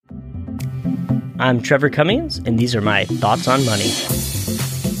I'm Trevor Cummings, and these are my thoughts on money.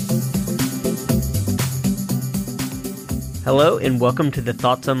 Hello, and welcome to the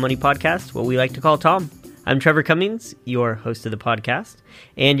Thoughts on Money podcast, what we like to call Tom. I'm Trevor Cummings, your host of the podcast,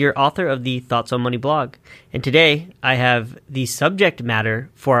 and your author of the Thoughts on Money blog. And today, I have the subject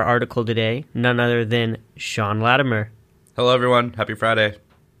matter for our article today, none other than Sean Latimer. Hello, everyone. Happy Friday.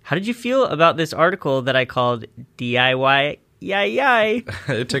 How did you feel about this article that I called DIY Yay?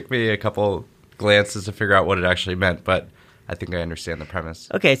 It took me a couple glances to figure out what it actually meant, but I think I understand the premise.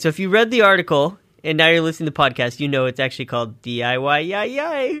 Okay, so if you read the article and now you're listening to the podcast, you know it's actually called DIY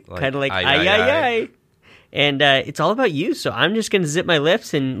Yay. Kind of like ay. And it's all about you, so I'm just going to zip my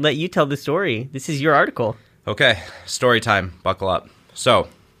lips and let you tell the story. This is your article. Okay, story time. Buckle up. So,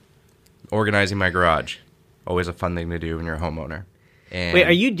 organizing my garage. Always a fun thing to do when you're a homeowner. And wait,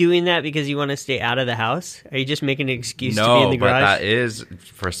 are you doing that because you want to stay out of the house? Are you just making an excuse to be in the garage? No, but that is,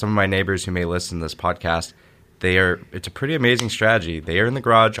 for some of my neighbors who may listen to this podcast, it's a pretty amazing strategy. They are in the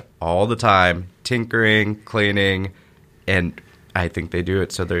garage all the time, tinkering, cleaning, and I think they do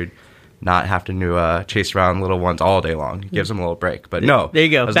it so they're not having to chase around little ones all day long. It gives them a little break. But no, there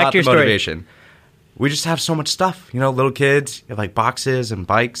you go. That's Back not to your the story. motivation. We just have so much stuff. You know, little kids, you have like boxes and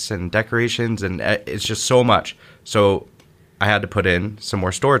bikes and decorations, and it's just so much. So I had to put in some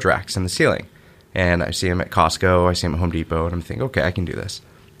more storage racks in the ceiling. And I see them at Costco, I see them at Home Depot, and I'm thinking, okay, I can do this.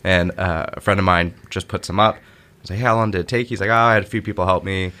 And a friend of mine just put some up. I was like, hey, how long did it take? He's like, I had a few people help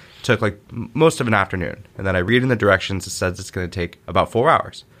me. It took like most of an afternoon. And then I read in the directions, it says it's going to take about 4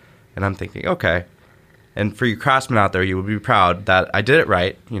 hours. And I'm thinking, okay. And for you craftsmen out there, you would be proud that I did it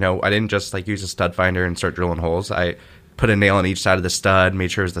right. You know, I didn't just like use a stud finder and start drilling holes. I put a nail on each side of the stud,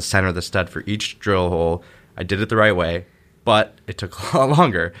 made sure it was the center of the stud for each drill hole. I did it the right way. But it took a lot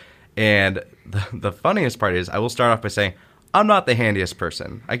longer. And the funniest part is I will start off by saying, I'm not the handiest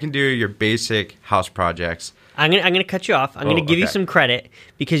person. I can do your basic house projects. I'm gonna cut you off. I'm gonna give you some credit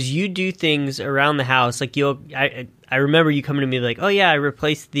because you do things around the house. Like I remember you coming to me like, oh yeah, I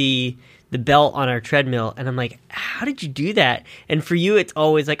replaced the belt on our treadmill. And I'm like, how did you do that? And for you, it's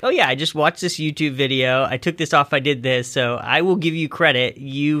always like, oh yeah, I just watched this YouTube video. I took this off. I did this. So I will give you credit.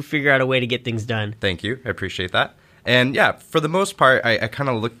 You figure out a way to get things done. Thank you. I appreciate that. And yeah, for the most part, I kind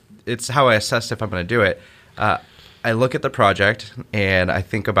of look, it's how I assess if I'm going to do it. I look at the project and I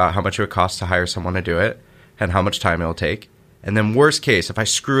think about how much it would cost to hire someone to do it and how much time it'll take. And then worst case, if I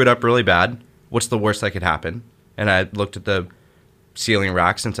screw it up really bad, what's the worst that could happen? And I looked at the ceiling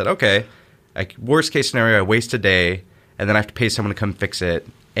racks and said, okay, worst case scenario, I waste a day and then I have to pay someone to come fix it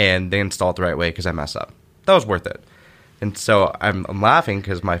and they install it the right way because I mess up. That was worth it. And so I'm laughing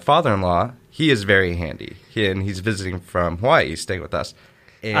because my father-in-law, he is very handy. He's visiting from Hawaii, staying with us.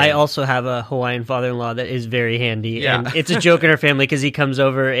 And I also have a Hawaiian father-in-law that is very handy. Yeah. And it's a joke in our family because he comes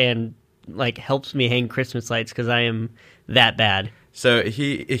over and like helps me hang Christmas lights because I am that bad. So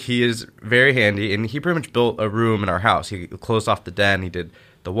he is very handy, and he pretty much built a room in our house. He closed off the den. He did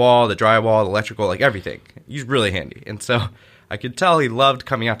the wall, the drywall, the electrical, like everything. He's really handy. And so I could tell he loved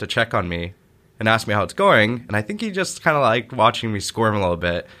coming out to check on me and ask me how it's going. And I think he just kind of liked watching me squirm a little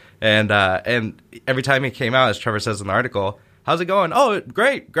bit. And every time he came out, as Trevor says in the article, how's it going? Oh,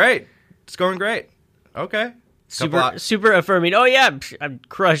 great. It's going great. Okay. Super affirming. Oh, yeah, I'm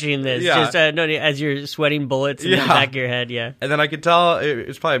crushing this. Yeah. Just as you're sweating bullets in the back of your head, yeah. And then I could tell it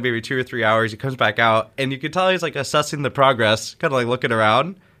was probably maybe 2 or 3 hours. He comes back out, and you could tell he's like assessing the progress, kind of like looking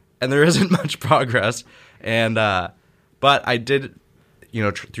around, and there isn't much progress. And but I did, you know,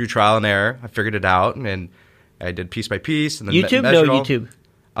 through trial and error, I figured it out, and I did piece by piece. And then YouTube? No, YouTube.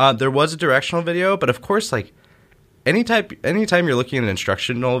 There was a directional video, but of course, like anytime you're looking at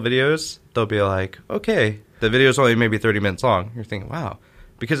instructional videos, they'll be like, okay, the video's only maybe 30 minutes long. You're thinking, wow.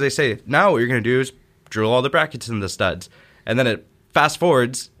 Because they say, now what you're going to do is drill all the brackets in the studs. And then it fast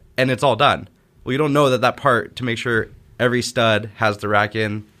forwards, and it's all done. Well, you don't know that part to make sure every stud has the rack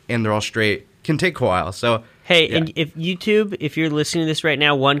in and they're all straight can take a while. So hey, yeah. And if you're listening to this right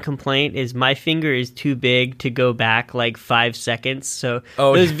now, one complaint is my finger is too big to go back like 5 seconds. So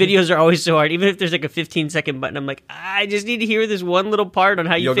those videos are always so hard. Even if there's like a 15-second button, I'm like, I just need to hear this one little part on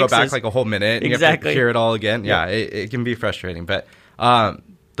how you fix this. You'll go back like a whole minute and exactly. You have to hear it all again. Yeah, it can be frustrating. But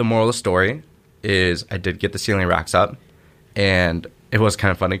the moral of the story is I did get the ceiling racks up, and it was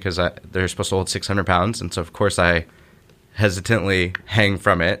kind of funny because they're supposed to hold 600 pounds. And so, of course, I hesitantly hang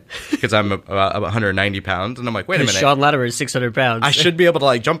from it because I'm about 190 pounds. And I'm like, wait a minute. Sean Latimer is 600 pounds. I should be able to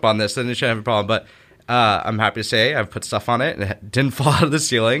like jump on this and it shouldn't have a problem. But I'm happy to say I've put stuff on it and it didn't fall out of the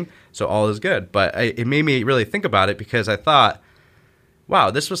ceiling. So all is good. But it made me really think about it because I thought,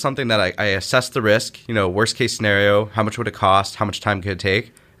 wow, this was something that I assessed the risk, you know, worst case scenario, how much would it cost, how much time could it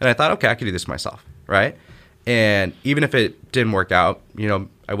take? And I thought, okay, I could do this myself. right? And even if it didn't work out,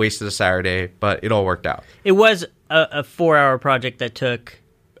 I wasted a Saturday, but it all worked out. It was a 4-hour project that took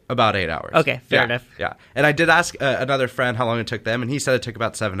about 8 hours. Okay, fair enough. Yeah. And I did ask another friend how long it took them, and he said it took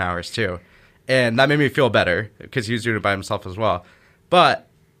about 7 hours too. And that made me feel better because he was doing it by himself as well. But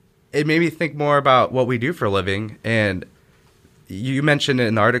it made me think more about what we do for a living. And you mentioned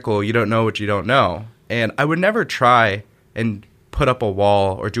in the article, you don't know what you don't know. And I would never try and put up a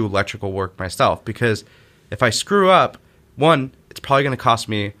wall or do electrical work myself, because if I screw up, one, it's probably going to cost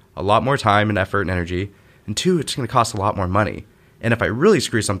me a lot more time and effort and energy. And two, it's going to cost a lot more money. And if I really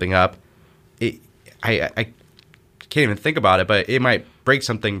screw something up, I can't even think about it, but it might break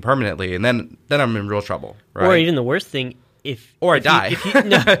something permanently, and then I'm in real trouble. Right? Or even the worst thing, I die.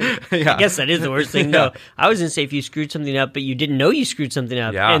 No, yeah. I guess that is the worst thing. No, I was going to say if you screwed something up, but you didn't know you screwed something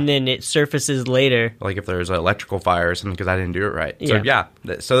up, and then it surfaces later. Like if there's an electrical fire or something because I didn't do it right.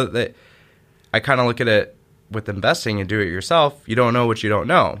 So I kind of look at it with investing and do it yourself. You don't know what you don't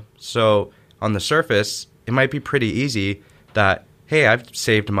know. So on the surface, it might be pretty easy that, hey, I've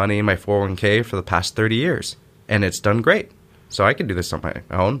saved money in my 401k for the past 30 years, and it's done great. So I can do this on my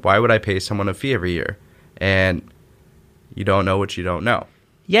own. Why would I pay someone a fee every year? And you don't know what you don't know.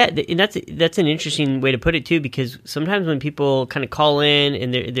 Yeah, and that's an interesting way to put it too, because sometimes when people kind of call in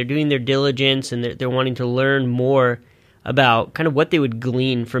and they're doing their diligence and they're wanting to learn more about kind of what they would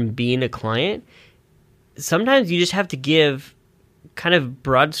glean from being a client, sometimes you just have to give kind of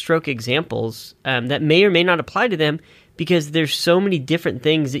broad stroke examples that may or may not apply to them, because there's so many different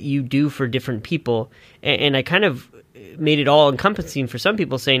things that you do for different people. And I kind of made it all encompassing for some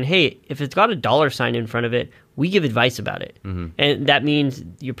people, saying, hey, if it's got a dollar sign in front of it, we give advice about it. Mm-hmm. And that means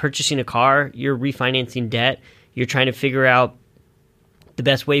you're purchasing a car, you're refinancing debt, you're trying to figure out the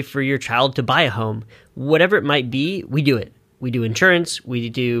best way for your child to buy a home. Whatever it might be, we do it. We do insurance, we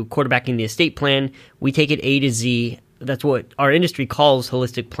do quarterbacking the estate plan, we take it A to Z. That's what our industry calls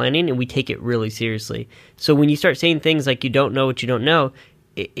holistic planning, and we take it really seriously. So when you start saying things like you don't know what you don't know,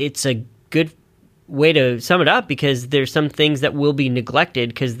 it's a good way to sum it up, because there's some things that will be neglected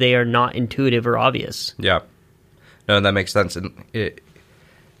because they are not intuitive or obvious. Yeah. No, that makes sense. And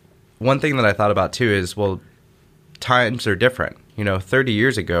one thing that I thought about too is, well, times are different. 30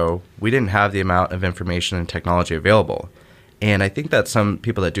 years ago, we didn't have the amount of information and technology available. And I think that some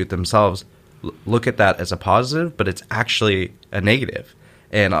people that do it themselves look at that as a positive, but it's actually a negative.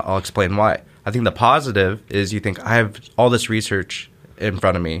 And I'll explain why. I think the positive is you think, I have all this research in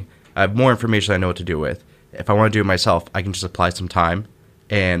front of me. I have more information I know what to do with. If I want to do it myself, I can just apply some time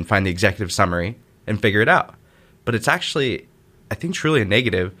and find the executive summary and figure it out. But it's actually, I think, truly a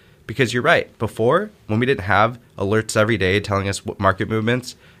negative, because you're right. Before, when we didn't have alerts every day telling us what market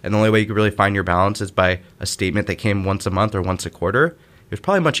movements, and the only way you could really find your balance is by a statement that came once a month or once a quarter, it was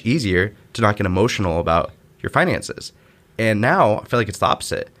probably much easier to not get emotional about your finances. And now I feel like it's the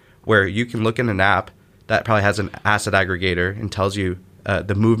opposite, where you can look in an app that probably has an asset aggregator and tells you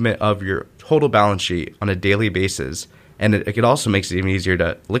the movement of your total balance sheet on a daily basis. And it also makes it even easier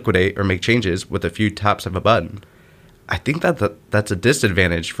to liquidate or make changes with a few taps of a button. I think that's a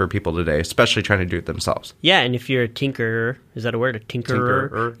disadvantage for people today, especially trying to do it themselves. Yeah, and if you're a tinkerer, is that a word? A tinkerer?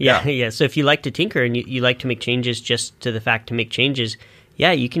 Tinkerer. Yeah. So if you like to tinker and you like to make changes just to the fact to make changes,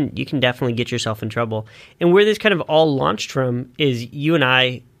 yeah, you can definitely get yourself in trouble. And where this kind of all launched from is you and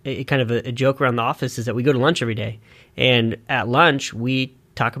I, kind of a joke around the office is that we go to lunch every day. And at lunch, we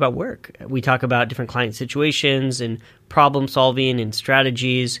talk about work. We talk about different client situations and problem solving and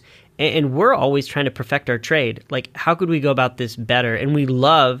strategies. And we're always trying to perfect our trade. Like, how could we go about this better? And we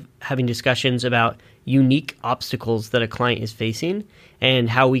love having discussions about unique obstacles that a client is facing and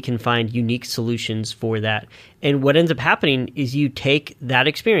how we can find unique solutions for that. And what ends up happening is you take that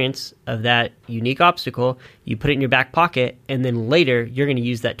experience of that unique obstacle, you put it in your back pocket, and then later you're going to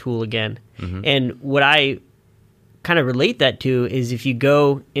use that tool again. Mm-hmm. And what I kind of relate that to is if you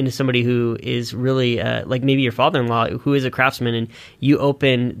go into somebody who is really like maybe your father-in-law who is a craftsman, and you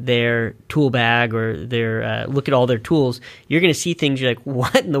open their tool bag or their look at all their tools, you're going to see things you're like,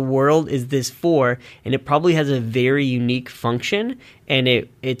 what in the world is this for? And it probably has a very unique function, and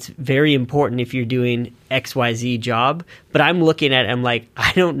it's very important if you're doing XYZ job. But I'm looking at it, I'm like,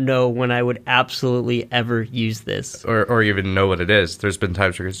 I don't know when I would absolutely ever use this. Or even know what it is. There's been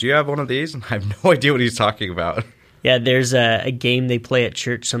times where he goes, do you have one of these? And I have no idea what he's talking about. Yeah, there's a game they play at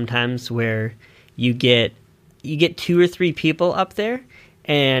church sometimes where you get 2 or 3 people up there,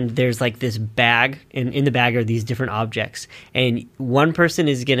 and there's like this bag, and in the bag are these different objects. And one person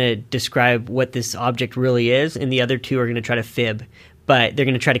is going to describe what this object really is, and the other 2 are going to try to fib. but they're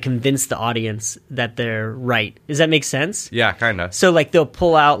going to try to convince the audience that they're right. Does that make sense? Yeah, kind of. So like they'll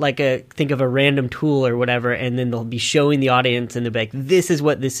pull out think of a random tool or whatever, and then they'll be showing the audience and they'll be like, this is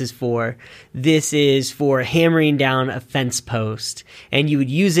what this is for. This is for hammering down a fence post, and you would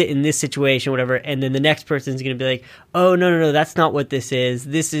use it in this situation, whatever. And then the next person's going to be like, oh, no, that's not what this is.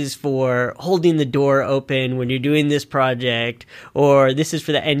 This is for holding the door open when you're doing this project, or this is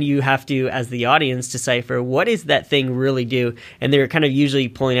for the, and you have to, as the audience, decipher what does that thing really do. And they're kind of usually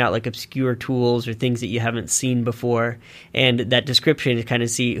pulling out like obscure tools or things that you haven't seen before, and that description to kind of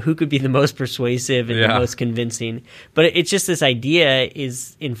see who could be the most persuasive and the most convincing. But it's just this idea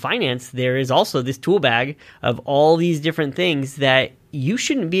is in finance, there is also this tool bag of all these different things that you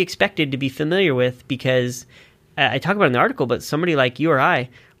shouldn't be expected to be familiar with, because I talk about it in the article, but somebody like you or I,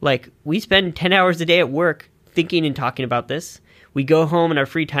 like we spend 10 hours a day at work thinking and talking about this. We go home in our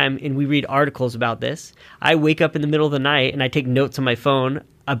free time and we read articles about this. I wake up in the middle of the night and I take notes on my phone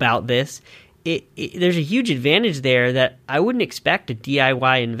about this. There's a huge advantage there that I wouldn't expect a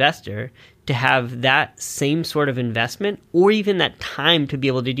DIY investor to have that same sort of investment or even that time to be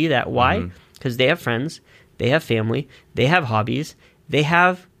able to do that. Why? Because they have friends, they have family, they have hobbies, they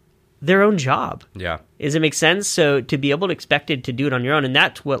have their own job. Yeah. Does it make sense? So to be able to expect it to do it on your own, and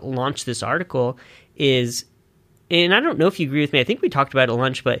that's what launched this article is, and I don't know if you agree with me, I think we talked about it at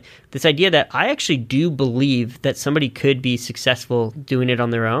lunch, but this idea that I actually do believe that somebody could be successful doing it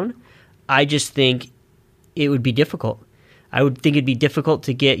on their own. I just think it would be difficult. I would think it'd be difficult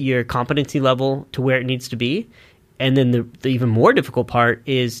to get your competency level to where it needs to be. And then the even more difficult part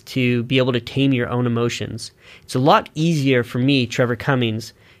is to be able to tame your own emotions. It's a lot easier for me, Trevor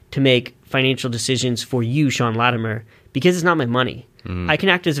Cummings, to make financial decisions for you, Sean Latimer, because it's not my money. I can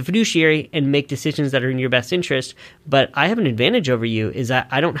act as a fiduciary and make decisions that are in your best interest, but I have an advantage over you is that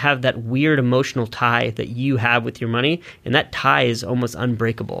I don't have that weird emotional tie that you have with your money, and that tie is almost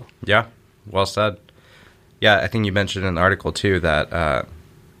unbreakable. Yeah, well said. Yeah, I think you mentioned in the article too that,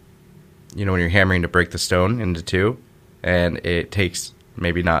 when you're hammering to break the stone into two, and it takes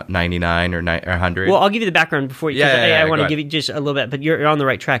maybe not 99 or 100. Well, I'll give you the background before you. I want to give you just a little bit, but you're on the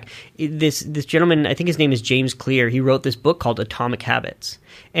right track. This gentleman, I think his name is James Clear. He wrote this book called Atomic Habits,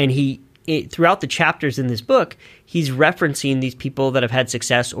 and throughout the chapters in this book, he's referencing these people that have had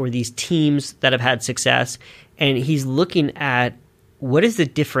success or these teams that have had success, and he's looking at what is the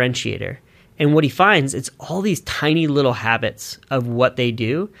differentiator. And what he finds, it's all these tiny little habits of what they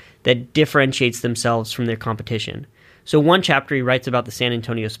do that differentiates themselves from their competition. So one chapter he writes about the San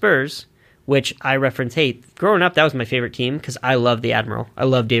Antonio Spurs, which I reference, hey, growing up, that was my favorite team because I love the Admiral. I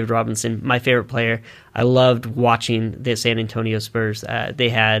love David Robinson, my favorite player. I loved watching the San Antonio Spurs. They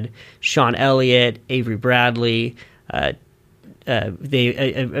had Sean Elliott, Avery Bradley. They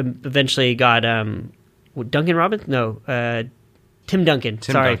eventually got Duncan Robinson? No, Tim Duncan.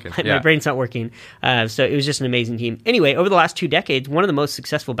 Sorry, Duncan, my brain's not working. So it was just an amazing team. Anyway, over the last 2 decades, one of the most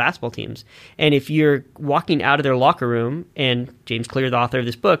successful basketball teams. And if you're walking out of their locker room, and James Clear, the author of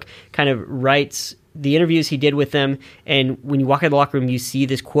this book, kind of writes the interviews he did with them, and when you walk out of the locker room, you see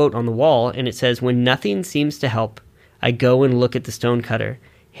this quote on the wall, and it says, "When nothing seems to help, I go and look at the stonecutter,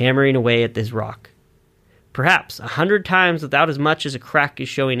 hammering away at this rock. Perhaps 100 times without as much as a crack is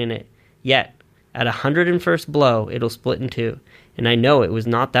showing in it. Yet, at 101st blow, it'll split in two. And I know it was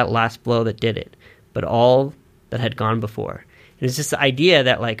not that last blow that did it, but all that had gone before." And it's just the idea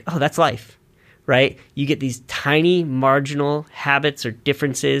that, like, oh, that's life, right? You get these tiny marginal habits or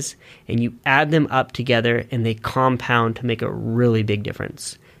differences, and you add them up together, and they compound to make a really big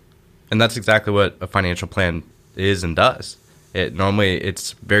difference. And that's exactly what a financial plan is and does.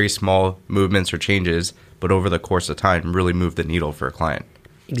 It's very small movements or changes, but over the course of time, really move the needle for a client.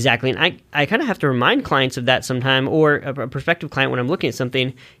 Exactly. And I kind of have to remind clients of that sometime, or a prospective client when I'm looking at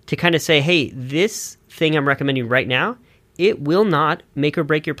something, to kind of say, hey, this thing I'm recommending right now, it will not make or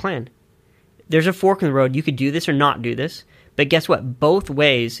break your plan. There's a fork in the road. You could do this or not do this. But guess what? Both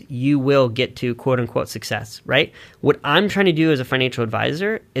ways you will get to quote unquote success, right? What I'm trying to do as a financial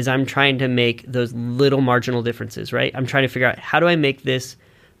advisor is I'm trying to make those little marginal differences, right? I'm trying to figure out, how do I make this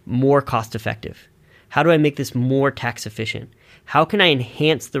more cost effective? How do I make this more tax efficient? How can I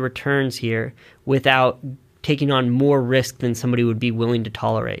enhance the returns here without taking on more risk than somebody would be willing to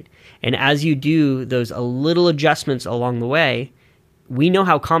tolerate? And as you do those little adjustments along the way, we know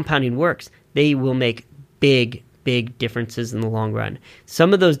how compounding works. They will make big differences in the long run.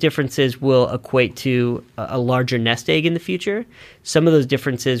 Some of those differences will equate to a larger nest egg in the future. Some of those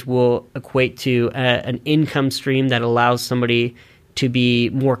differences will equate to an income stream that allows somebody to be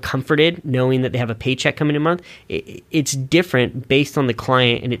more comforted knowing that they have a paycheck coming in a month. It's different based on the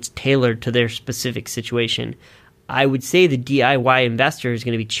client, and it's tailored to their specific situation. I would say the DIY investor is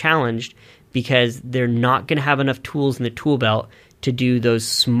going to be challenged because they're not going to have enough tools in the tool belt to do those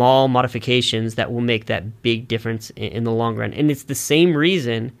small modifications that will make that big difference in the long run. And it's the same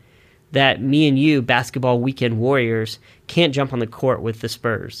reason that me and you, basketball weekend warriors, can't jump on the court with the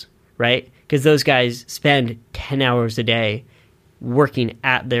Spurs, right? Because those guys spend 10 hours a day working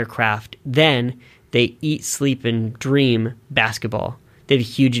at their craft. Then they eat, sleep, and dream basketball. They have a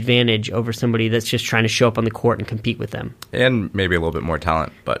huge advantage over somebody that's just trying to show up on the court and compete with them. And maybe a little bit more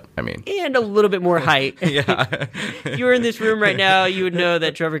talent, but I mean... And a little bit more height. Yeah. If you were in this room right now, you would know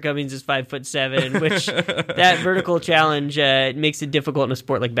that Trevor Cummings is 5'7", which that vertical challenge makes it difficult in a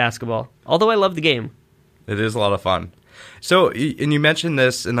sport like basketball. Although I love the game. It is a lot of fun. So, and you mentioned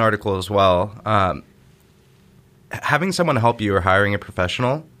this in the article as well, having someone help you or hiring a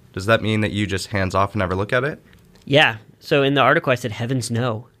professional, does that mean that you just hands off and never look at it? Yeah. So in the article, I said, heavens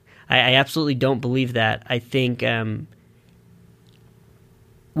no. I absolutely don't believe that. I think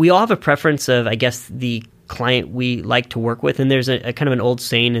we all have a preference of, I guess, the client we like to work with. And there's a kind of an old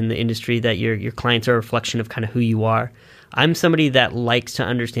saying in the industry that your clients are a reflection of kind of who you are. I'm somebody that likes to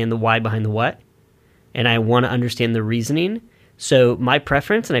understand the why behind the what, and I want to understand the reasoning. So my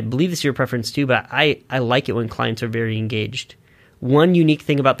preference, and I believe this is your preference too, but I like it when clients are very engaged. One unique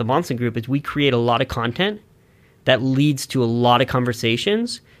thing about the Bahnsen Group is we create a lot of content that leads to a lot of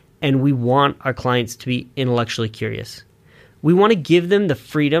conversations, and we want our clients to be intellectually curious. We want to give them the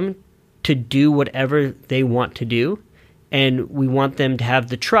freedom to do whatever they want to do, and we want them to have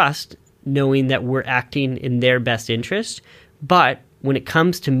the trust knowing that we're acting in their best interest. But when it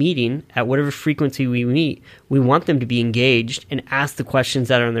comes to meeting, at whatever frequency we meet, we want them to be engaged and ask the questions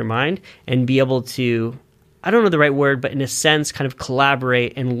that are on their mind and be able to, I don't know the right word, but in a sense, kind of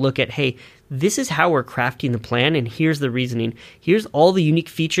collaborate and look at, hey, this is how we're crafting the plan, and here's the reasoning. Here's all the unique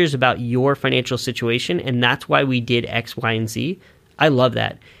features about your financial situation, and that's why we did X, Y, and Z. I love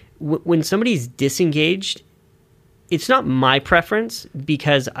that. When somebody's disengaged, it's not my preference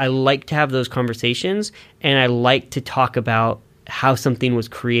because I like to have those conversations, and I like to talk about how something was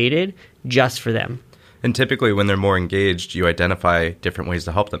created just for them. And typically when they're more engaged, you identify different ways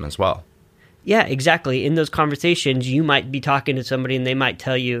to help them as well. Yeah, exactly. In those conversations, you might be talking to somebody and they might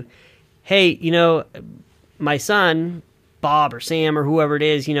tell you, hey, my son, Bob or Sam or whoever it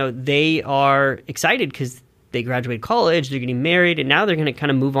is, they are excited because they graduated college, they're getting married, and now they're going to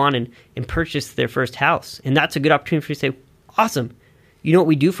kind of move on and purchase their first house. And that's a good opportunity for you to say, awesome. You know what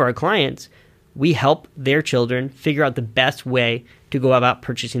we do for our clients? We help their children figure out the best way to go about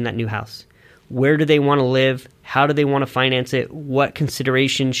purchasing that new house. Where do they want to live? How do they want to finance it? What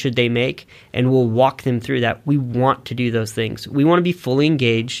considerations should they make? And we'll walk them through that. We want to do those things. We want to be fully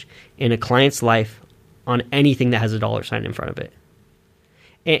engaged in a client's life on anything that has a dollar sign in front of it.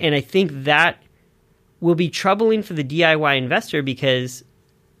 And I think that will be troubling for the DIY investor because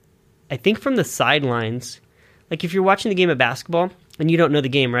I think from the sidelines, like if you're watching the game of basketball and you don't know the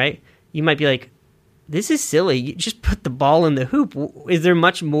game, right? You might be like, this is silly. You just put the ball in the hoop. Is there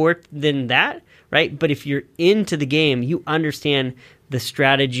much more than that, right? But if you're into the game, you understand the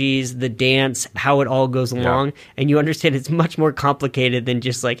strategies, the dance, how it all goes along, and you understand it's much more complicated than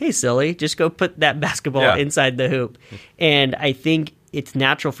just like, hey, silly, just go put that basketball inside the hoop. And I think it's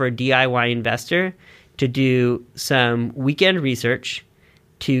natural for a DIY investor to do some weekend research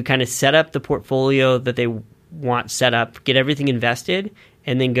to kind of set up the portfolio that they want set up, get everything invested,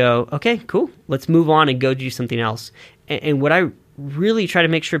 and then go, okay, cool, let's move on and go do something else. And what I really try to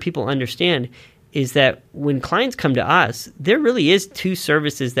make sure people understand is that when clients come to us, there really is two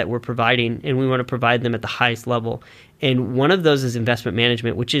services that we're providing, and we want to provide them at the highest level. And one of those is investment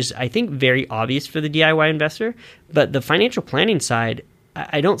management, which is, I think, very obvious for the DIY investor. But the financial planning side,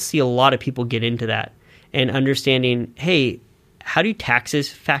 I don't see a lot of people get into that and understanding, hey, how do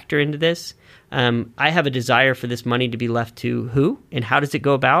taxes factor into this? I have a desire for this money to be left to who, and how does it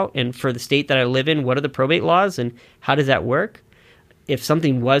go about? And for the state that I live in, what are the probate laws, and how does that work? If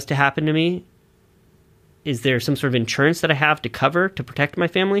something was to happen to me, is there some sort of insurance that I have to cover to protect my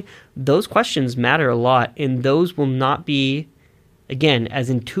family? Those questions matter a lot, and those will not be, again, as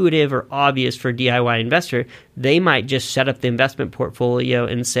intuitive or obvious for a DIY investor. They might just set up the investment portfolio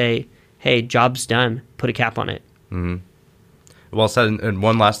and say, hey, job's done, put a cap on it. Mm-hmm. Well said. And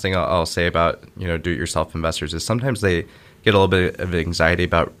one last thing I'll say about do-it-yourself investors is sometimes they get a little bit of anxiety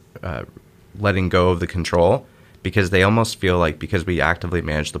about letting go of the control because they almost feel like because we actively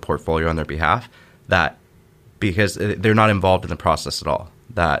manage the portfolio on their behalf, that because they're not involved in the process at all,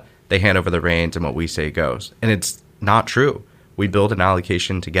 that they hand over the reins and what we say goes. And it's not true. We build an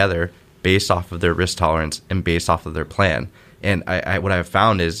allocation together based off of their risk tolerance and based off of their plan. And what I've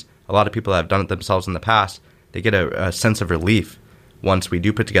found is a lot of people that have done it themselves in the past, they get a sense of relief once we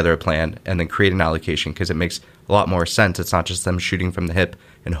do put together a plan and then create an allocation, because it makes a lot more sense. It's not just them shooting from the hip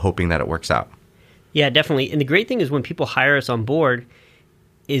and hoping that it works out. Yeah, definitely. And the great thing is when people hire us on board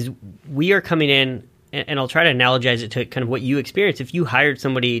is we are coming in, and I'll try to analogize it to kind of what you experience. If you hired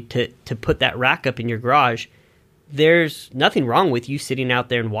somebody to put that rack up in your garage, there's nothing wrong with you sitting out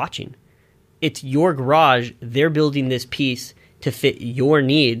there and watching. It's your garage. They're building this piece to fit your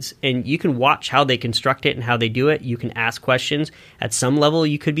needs, and you can watch how they construct it and how they do it. You can ask questions. At some level,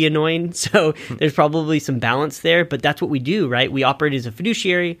 you could be annoying, so there's probably some balance there, but that's what we do, right? We operate as a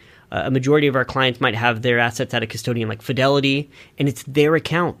fiduciary. A majority of our clients might have their assets at a custodian like Fidelity, and it's their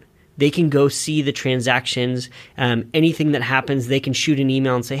account. They can go see the transactions. Anything that happens, they can shoot an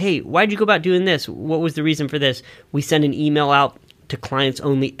email and say, hey, why'd you go about doing this? What was the reason for this? We send an email out to clients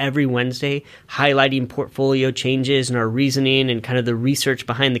only every Wednesday, highlighting portfolio changes and our reasoning and kind of the research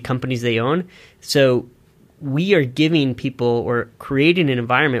behind the companies they own. So we are giving people or creating an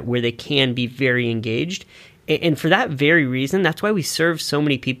environment where they can be very engaged. And for that very reason, that's why we serve so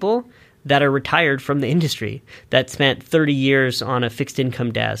many people that are retired from the industry, that spent 30 years on a fixed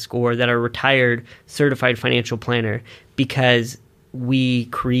income desk, or that are retired certified financial planner, because we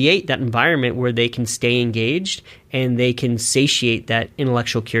create that environment where they can stay engaged and they can satiate that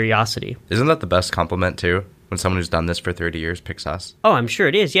intellectual curiosity. Isn't that the best compliment too, when someone who's done this for 30 years picks us? Oh, I'm sure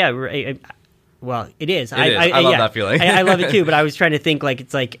it is. Yeah. Well, it is. I love that feeling. I love it too, but I was trying to think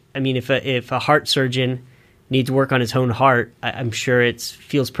if a heart surgeon needs work on his own heart, I'm sure it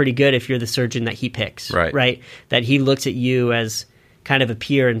feels pretty good if you're the surgeon that he picks, right? That he looks at you as kind of a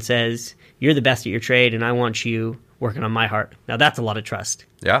peer and says, you're the best at your trade and I want you working on my heart. Now that's a lot of trust.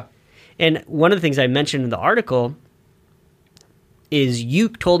 Yeah. And one of the things I mentioned in the article is you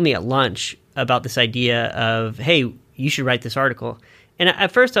told me at lunch about this idea of, hey, you should write this article. And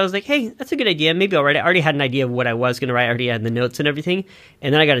at first I was like, hey, that's a good idea. Maybe I'll write it. I already had an idea of what I was going to write. I already had the notes and everything.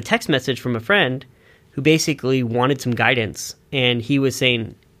 And then I got a text message from a friend who basically wanted some guidance. And he was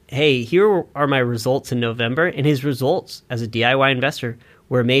saying, hey, here are my results in November. And his results as a DIY investor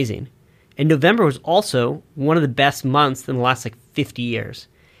were amazing. And November was also one of the best months in the last 50 years.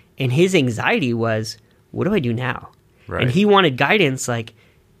 And his anxiety was, what do I do now? Right. And he wanted guidance like,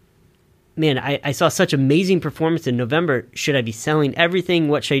 man, I saw such amazing performance in November. Should I be selling everything?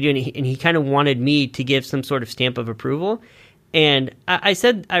 What should I do? And he kind of wanted me to give some sort of stamp of approval. And I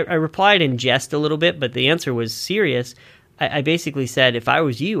said, I replied in jest a little bit, but the answer was serious. I basically said, if I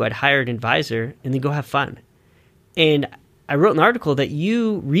was you, I'd hire an advisor and then go have fun. And I wrote an article that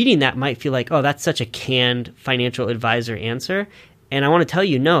you reading that might feel like, oh, that's such a canned financial advisor answer. And I want to tell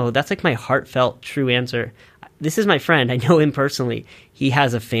you, no, that's like my heartfelt, true answer. This is my friend. I know him personally. He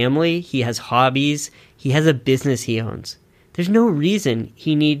has a family. He has hobbies. He has a business he owns. There's no reason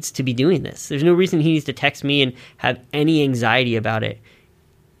he needs to be doing this. There's no reason he needs to text me and have any anxiety about it.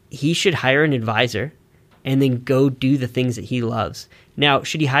 He should hire an advisor and then go do the things that he loves. Now,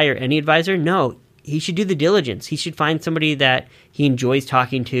 should he hire any advisor? No. He should do the diligence. He should find somebody that he enjoys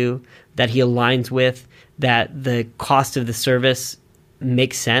talking to, that he aligns with, that the cost of the service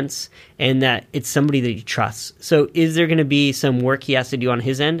makes sense, and that it's somebody that he trusts. So is there going to be some work he has to do on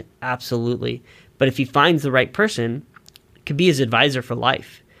his end? Absolutely. But if he finds the right person, it could be his advisor for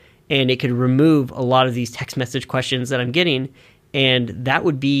life. And it could remove a lot of these text message questions that I'm getting. And that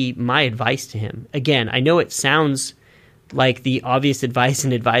would be my advice to him. Again, I know it sounds like the obvious advice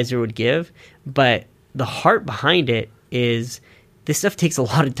an advisor would give, but the heart behind it is this stuff takes a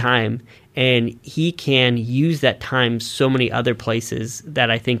lot of time, and he can use that time so many other places that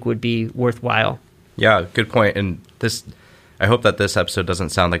I think would be worthwhile. Yeah, good point. And I hope that this episode doesn't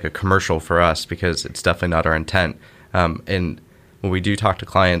sound like a commercial for us, because it's definitely not our intent. And when we do talk to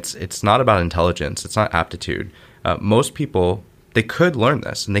clients, it's not about intelligence. It's not aptitude. Most people, they could learn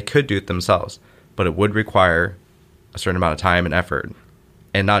this and they could do it themselves, but it would require a certain amount of time and effort,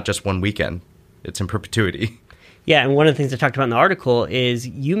 and not just one weekend. It's in perpetuity. Yeah, and one of the things I talked about in the article is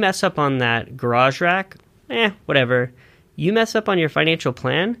you mess up on that garage rack, whatever. You mess up on your financial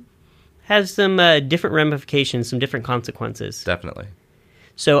plan, has some different ramifications, some different consequences. Definitely.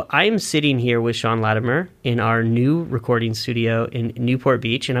 So I'm sitting here with Sean Latimer in our new recording studio in Newport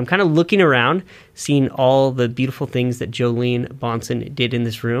Beach, and I'm kind of looking around, seeing all the beautiful things that Jolene Bonson did in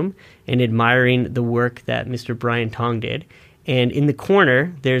this room, and admiring the work that Mr. Brian Tong did. And in the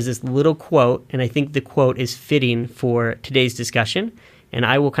corner, there's this little quote, and I think the quote is fitting for today's discussion. And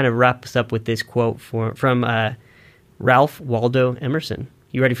I will kind of wrap us up with this quote from Ralph Waldo Emerson.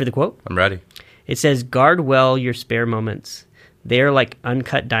 You ready for the quote? I'm ready. It says, "Guard well your spare moments. They are like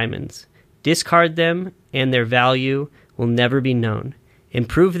uncut diamonds. Discard them, and their value will never be known.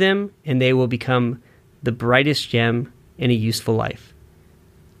 Improve them, and they will become the brightest gem in a useful life.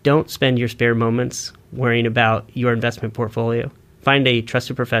 Don't spend your spare moments worrying about your investment portfolio. Find a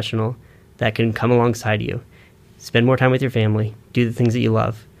trusted professional that can come alongside you. Spend more time with your family. Do the things that you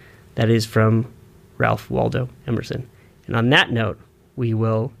love. That is from Ralph Waldo Emerson. And on that note, we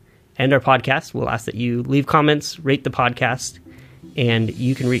will end our podcast. We'll ask that you leave comments, rate the podcast, and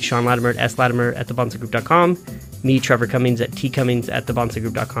you can reach Sean Latimer at slatimer@thebonsagroup.com, me, Trevor Cummings, at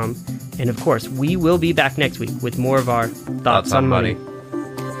tcummings@thebonsagroup.com. And of course, we will be back next week with more of our Thoughts on Money.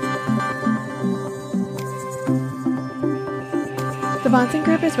 The Bahnsen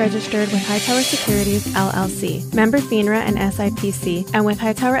Group is registered with Hightower Securities, LLC, member FINRA and SIPC, and with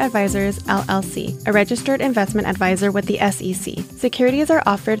Hightower Advisors, LLC, a registered investment advisor with the SEC. Securities are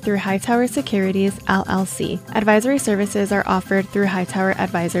offered through Hightower Securities, LLC. Advisory services are offered through Hightower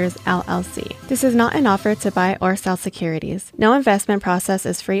Advisors, LLC. This is not an offer to buy or sell securities. No investment process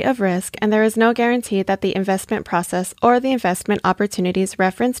is free of risk, and there is no guarantee that the investment process or the investment opportunities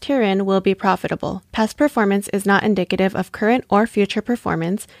referenced herein will be profitable. Past performance is not indicative of current or future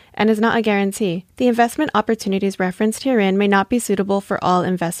performance and is not a guarantee. The investment opportunities referenced herein may not be suitable for all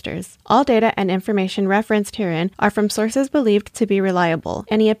investors. All data and information referenced herein are from sources believed to be reliable.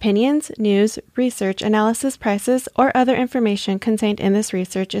 Any opinions, news, research, analysis, prices, or other information contained in this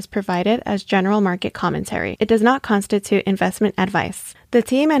research is provided as general market commentary. It does not constitute investment advice. The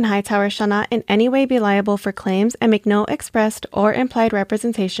team and Hightower shall not in any way be liable for claims and make no expressed or implied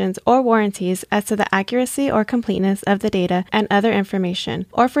representations or warranties as to the accuracy or completeness of the data and other information,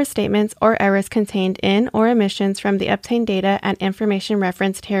 or for statements or errors contained in or omissions from the obtained data and information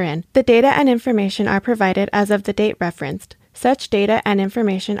referenced herein. The data and information are provided as of the date referenced. Such data and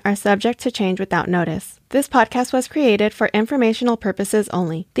information are subject to change without notice. This podcast was created for informational purposes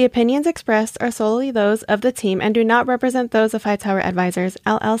only. The opinions expressed are solely those of the team and do not represent those of Hightower Advisors,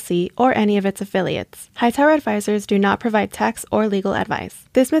 LLC, or any of its affiliates. Hightower Advisors do not provide tax or legal advice.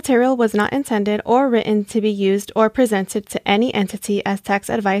 This material was not intended or written to be used or presented to any entity as tax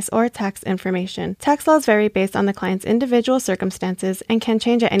advice or tax information. Tax laws vary based on the client's individual circumstances and can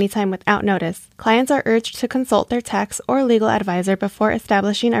change at any time without notice. Clients are urged to consult their tax or legal advisor before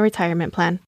establishing a retirement plan.